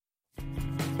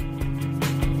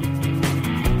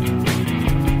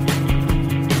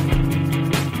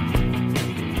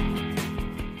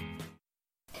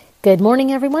Good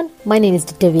morning, everyone. My name is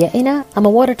Divya Inna. I'm a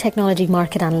water technology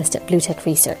market analyst at BlueTech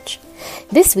Research.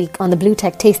 This week on the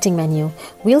BlueTech tasting menu,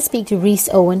 we'll speak to Rhys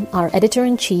Owen, our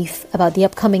editor-in-chief, about the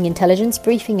upcoming intelligence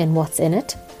briefing and what's in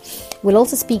it. We'll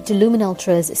also speak to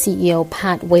Luminultra's CEO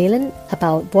Pat Whalen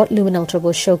about what Luminultra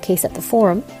will showcase at the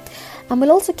forum. And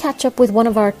we'll also catch up with one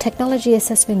of our technology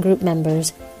assessment group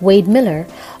members, Wade Miller,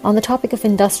 on the topic of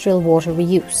industrial water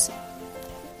reuse.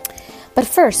 But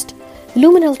first,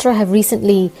 Luminultra have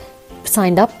recently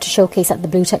signed up to showcase at the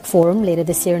BlueTech Forum later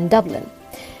this year in Dublin.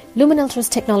 Luminultra's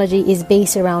technology is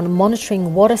based around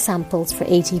monitoring water samples for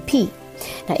ATP.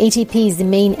 Now, ATP is the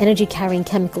main energy-carrying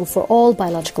chemical for all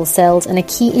biological cells and a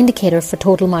key indicator for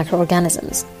total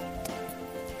microorganisms.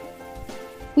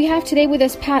 We have today with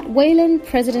us Pat Whalen,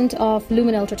 President of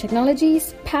Luminultra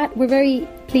Technologies. Pat, we're very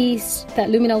pleased that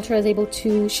Luminultra is able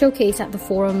to showcase at the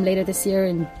forum later this year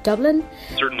in Dublin.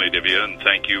 Certainly, Divya, and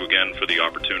thank you again for the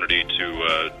opportunity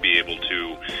to be able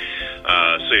to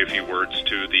say a few words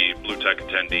to the BlueTech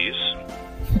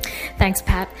attendees. Thanks,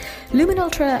 Pat.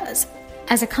 Luminultra,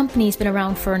 as a company, has been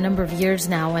around for a number of years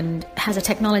now and has a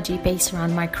technology based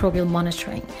around microbial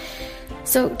monitoring.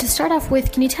 So to start off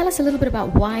with, can you tell us a little bit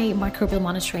about why microbial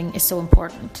monitoring is so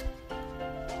important?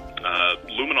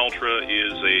 Luminultra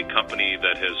is a company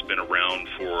that has been around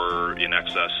for in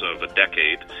excess of a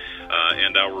decade,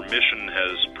 and our mission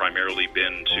has primarily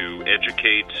been to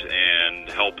educate and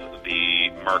help the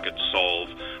market solve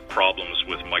problems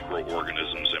with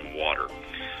microorganisms in water.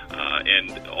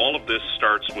 And all of this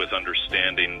starts with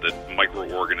understanding that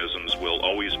microorganisms will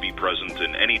always be present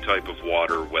in any type of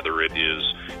water, whether it is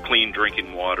clean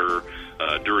drinking water,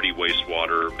 dirty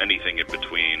wastewater, anything in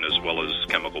between, as well as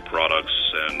chemical products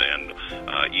and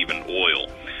even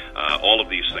oil. All of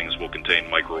these things will contain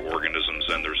microorganisms,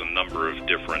 and there's a number of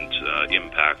different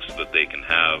impacts that they can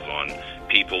have on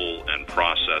people and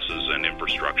processes and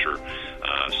infrastructure,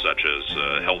 such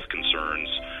as health concerns,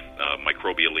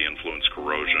 microbially influenced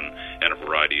corrosion, and a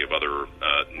variety of other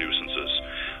nuisances.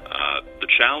 The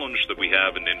challenge that we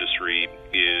have in industry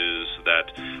is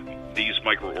that these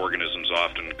microorganisms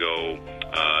often go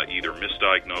either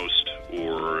misdiagnosed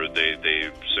or they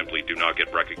simply do not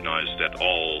get recognized at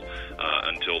all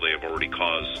until they have already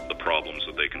caused the problems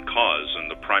that they can cause. And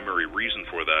the primary reason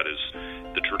for that is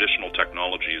the traditional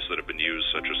technologies that have been used,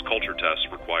 such as culture tests,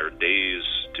 require days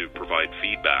to provide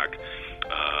feedback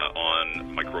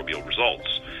on microbial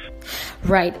results.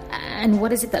 Right. And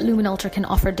what is it that Luminultra can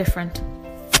offer different?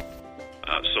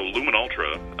 So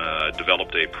Luminultra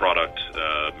developed a product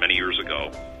many years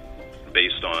ago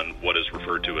based on what is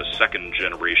referred to as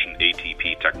second-generation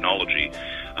ATP technology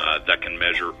that can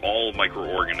measure all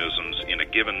microorganisms in a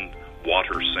given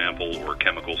water sample or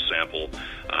chemical sample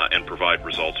and provide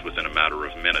results within a matter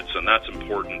of minutes. And that's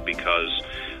important because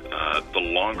the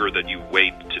longer that you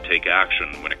wait to take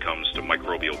action when it comes to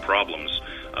microbial problems,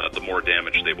 the more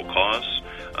damage they will cause,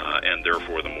 and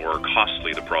therefore the more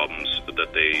costly the problems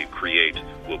that they create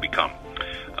will become.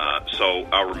 So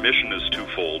our mission is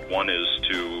twofold. One is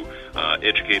to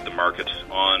educate the market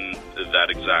on that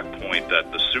exact point,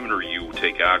 that the sooner you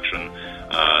take action,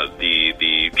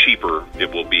 the cheaper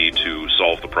it will be to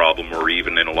solve the problem, or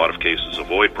even in a lot of cases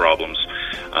avoid problems.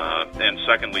 And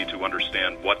secondly, to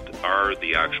understand what are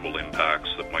the actual impacts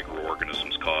that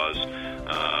microorganisms cause.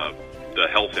 The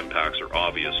health impacts are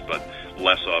obvious, but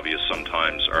less obvious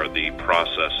sometimes are the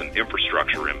process and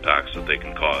infrastructure impacts that they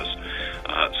can cause.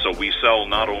 So we sell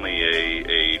not only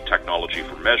a technology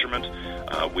for measurement,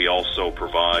 we also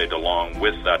provide, along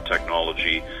with that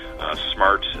technology,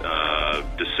 smart,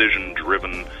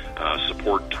 decision-driven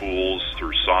support tools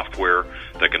through software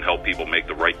that can help people make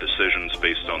the right decisions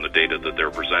based on the data that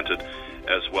they're presented,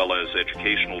 as well as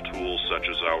educational tools such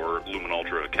as our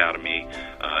Luminultra Academy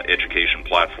education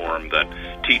platform that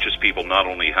teaches people not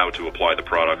only how to apply the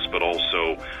products, but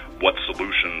also what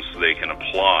solutions they can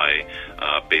apply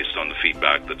based on the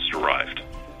feedback that's derived.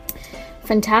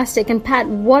 Fantastic. And Pat,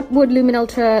 what would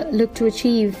Luminultra look to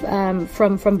achieve from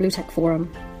BlueTech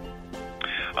Forum?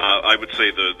 I would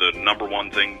say the number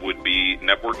one thing would be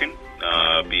networking,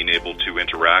 being able to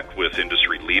interact with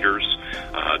industry leaders,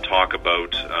 talk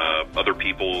about other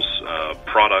people's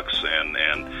products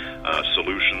and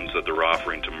solutions that they're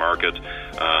offering to market,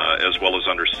 as well as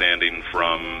understanding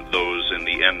from those in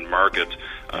the end market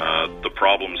the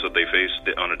problems that they face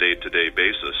on a day-to-day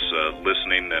basis,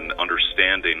 listening and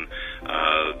understanding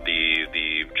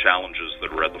the challenges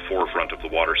that are at the forefront of the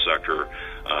water sector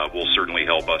will certainly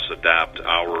help us adapt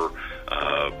our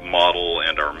model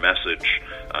and our message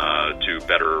to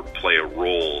better play a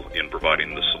role in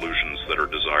providing the solutions that are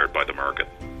desired by the market.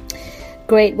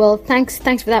 Great. Well, thanks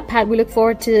for that, Pat. We look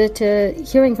forward to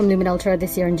hearing from Lumen Ultra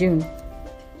this year in June.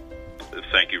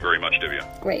 Thank you very much,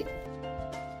 Divya. Great.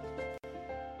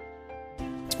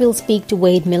 We'll speak to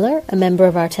Wade Miller, a member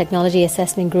of our technology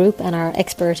assessment group and our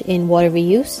expert in water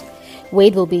reuse.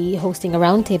 Wade will be hosting a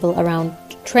roundtable around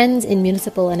trends in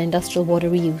municipal and industrial water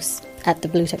reuse at the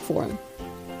BlueTech Forum.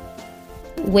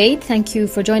 Wade, thank you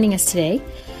for joining us today.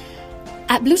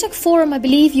 At BlueTech Forum, I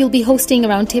believe you'll be hosting a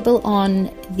roundtable on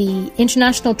the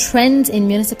international trends in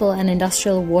municipal and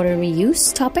industrial water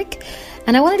reuse topic,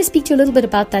 and I wanted to speak to you a little bit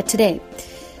about that today.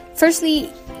 Firstly,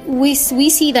 we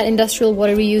see that industrial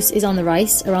water reuse is on the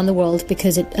rise around the world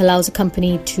because it allows a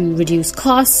company to reduce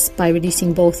costs by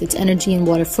reducing both its energy and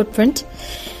water footprint.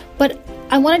 But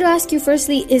I wanted to ask you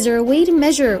firstly, is there a way to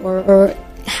measure or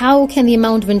how can the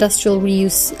amount of industrial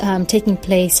reuse taking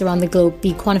place around the globe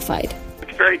be quantified?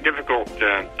 It's very difficult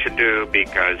to do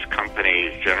because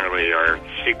companies generally are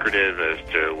secretive as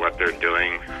to what they're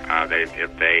doing.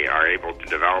 If they are able to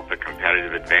develop a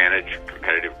competitive advantage,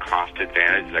 competitive cost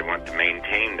advantage, they want to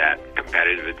maintain that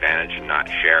competitive advantage and not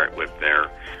share it with their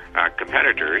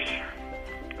competitors.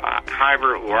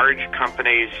 However, large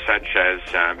companies such as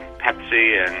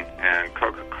Pepsi and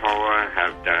Coca-Cola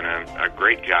have done a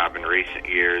great job in recent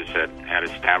years at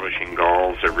establishing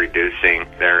goals of reducing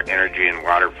their energy and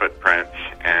water footprints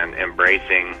and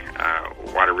embracing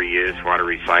water reuse, water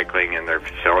recycling in their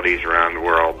facilities around the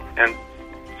world. And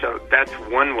so that's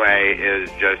one way, is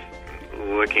just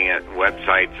looking at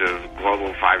websites of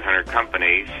Global 500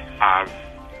 companies.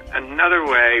 Another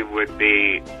way would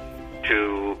be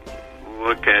to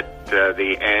look at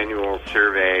the annual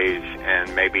surveys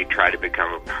and maybe try to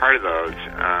become a part of those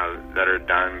that are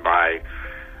done by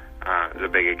the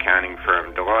big accounting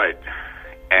firm Deloitte.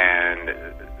 And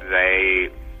they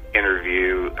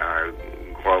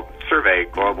survey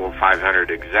Global 500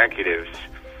 executives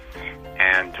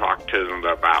and talk to them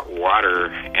about water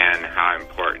and how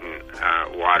important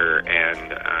water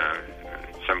and,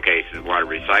 in some cases, water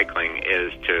recycling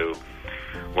is to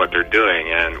what they're doing.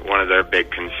 And one of their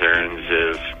big concerns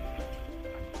is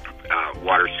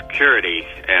water security,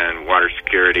 and water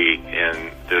security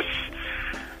in this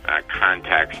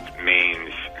context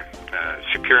means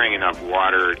securing enough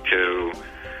water to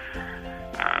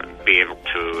be able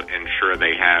to ensure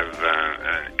they have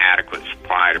an adequate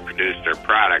supply to produce their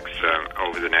products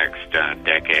over the next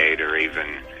decade, or even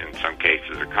in some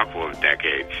cases a couple of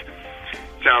decades.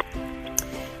 So,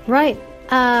 right,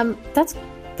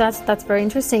 that's very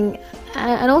interesting.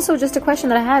 And also, just a question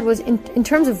that I had was in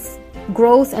terms of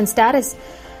growth and status,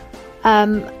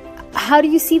 how do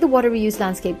you see the water reuse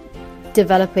landscape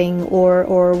developing,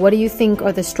 or what do you think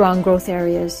are the strong growth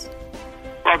areas?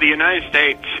 Well, the United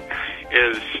States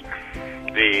is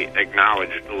the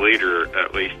acknowledged leader,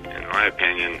 at least in my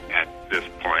opinion, at this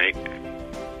point.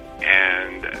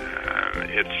 And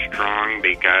it's strong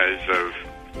because of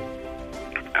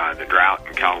the drought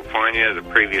in California, the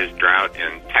previous drought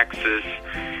in Texas,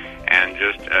 and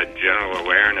just a general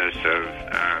awareness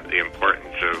of the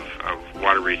importance of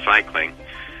water recycling.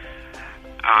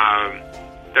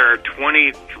 There are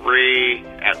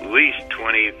at least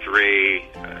 23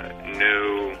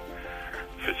 new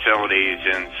facilities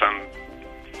in some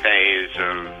phase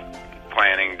of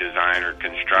planning, design, or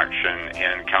construction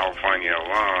in California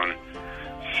alone.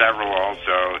 Several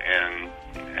also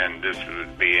and this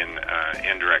would be in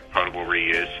indirect potable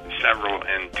reuse, several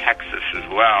in Texas as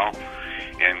well,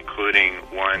 including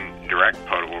one direct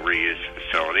potable reuse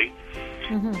facility.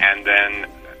 Mm-hmm. And then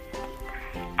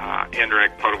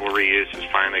indirect potable reuse has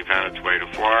finally found its way to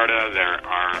Florida. There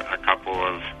are a couple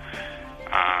of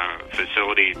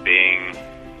facilities being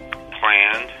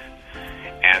planned,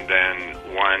 and then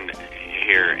one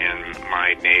here in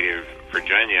my native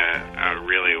Virginia, a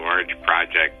really large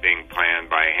project being planned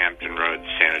by Hampton Roads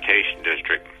Sanitation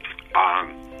District.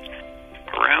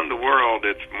 Around the world,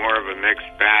 it's more of a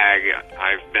mixed bag.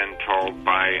 I've been told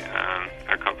by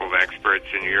a couple of experts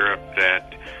in Europe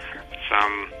that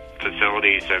some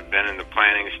facilities have been in the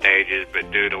planning stages, but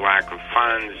due to lack of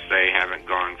funds, they haven't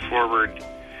gone forward.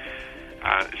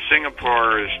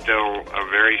 Singapore is still a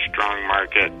very strong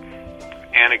market.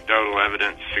 Anecdotal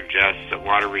evidence suggests that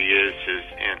water reuse is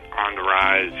on the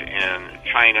rise in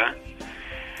China,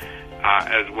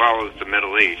 as well as the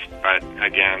Middle East. But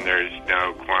again, there's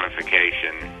no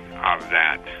quantification of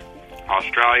that.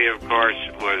 Australia, of course,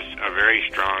 was a very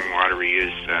strong water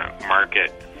reuse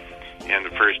market in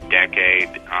the first decade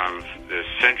of the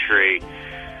century.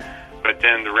 But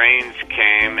then the rains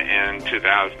came in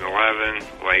 2011,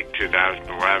 late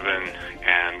 2011,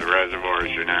 and the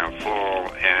reservoirs are now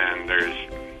full, and there's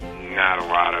not a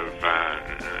lot of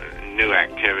new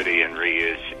activity in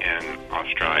reuse in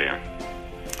Australia.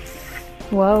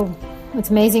 Whoa. It's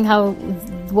amazing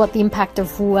what the impact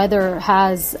of weather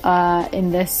has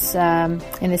in this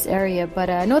area.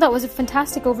 But no, that was a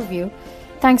fantastic overview.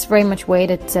 Thanks very much,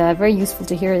 Wade. It's very useful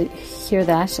to hear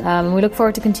that. We look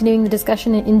forward to continuing the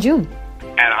discussion in June.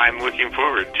 And I'm looking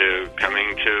forward to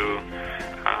coming to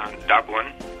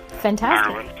Dublin,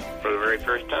 fantastic, Ireland, for the very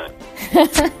first time.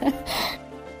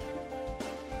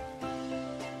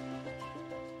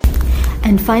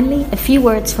 And finally, a few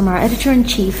words from our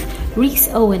Editor-in-Chief, Rhys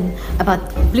Owen, about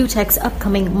BlueTech's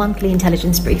upcoming monthly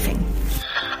intelligence briefing.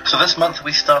 So this month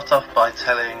we start off by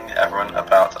telling everyone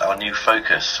about our new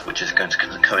focus, which is going to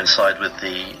coincide with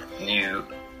the new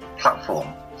platform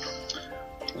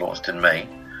launched in May.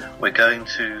 We're going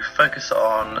to focus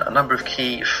on a number of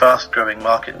key fast-growing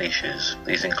market niches.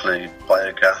 These include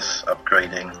biogas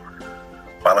upgrading,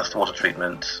 ballast water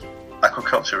treatment,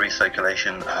 aquaculture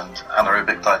recirculation, and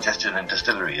anaerobic digestion in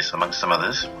distilleries, among some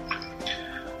others.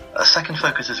 A second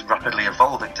focus is rapidly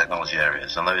evolving technology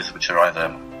areas, and those which are either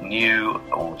new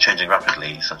or changing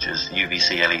rapidly, such as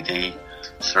UVC LED,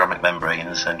 ceramic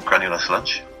membranes, and granular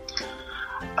sludge.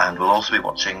 And we'll also be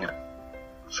watching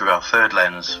through our third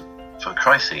lens for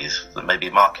crises that may be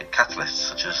market catalysts,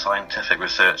 such as scientific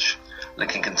research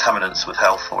linking contaminants with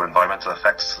health or environmental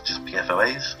effects, such as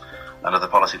PFOAs, and other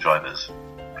policy drivers.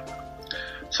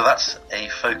 So that's a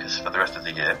focus for the rest of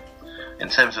the year. In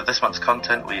terms of this month's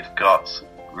content, we've got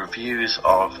reviews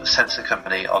of sensor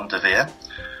company Ondivir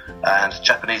and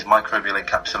Japanese microbial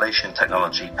encapsulation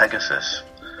technology Pegasus,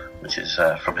 which is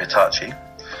from Hitachi.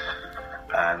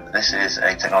 And this is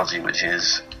a technology which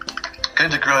is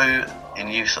going to grow in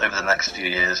use over the next few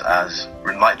years as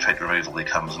nitrate removal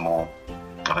becomes more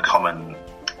of a common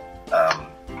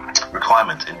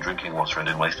requirement in drinking water and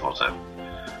in wastewater.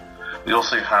 We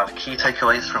also have key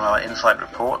takeaways from our insight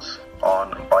report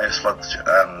on biosolids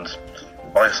and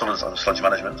sludge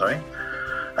management,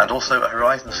 and also a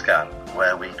horizon scan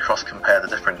where we cross-compare the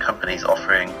different companies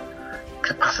offering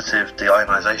capacitive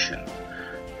deionization.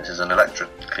 This is an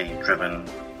electrically driven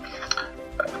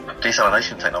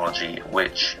desalination technology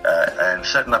which in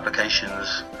certain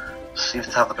applications seems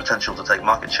to have the potential to take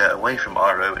market share away from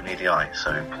RO and EDI,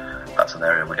 so that's an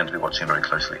area we're going to be watching very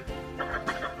closely.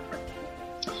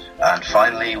 And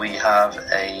finally, we have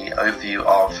an overview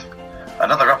of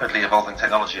another rapidly evolving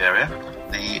technology area,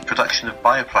 the production of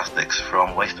bioplastics from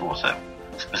wastewater,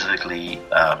 specifically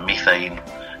methane,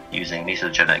 using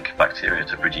mesogenic bacteria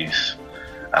to produce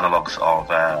analogues of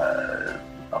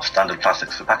standard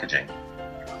plastics for packaging.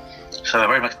 So a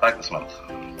very mixed bag this month.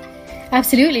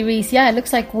 Absolutely, Rhys. Yeah, it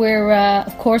looks like we're,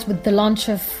 of course, with the launch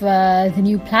of the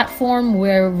new platform,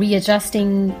 we're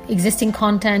readjusting existing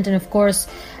content, and of course,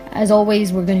 as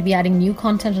always, we're going to be adding new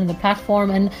content on the platform.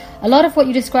 And a lot of what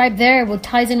you described there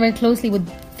ties in very closely with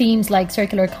themes like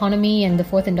circular economy and the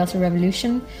fourth industrial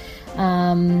revolution.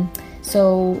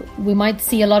 So we might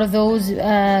see a lot of those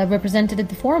represented at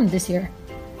the forum this year.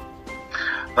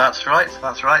 That's right.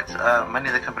 Many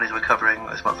of the companies we're covering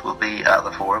this month will be at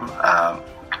the forum.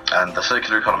 And the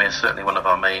circular economy is certainly one of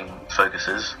our main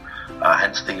focuses,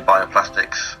 hence the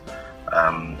bioplastics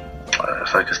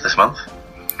focus this month.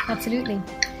 Absolutely.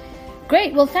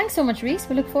 Great. Well, thanks so much, Rhys.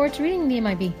 We look forward to reading the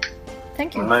MIB.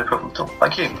 Thank you. No problem at all.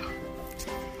 Thank you.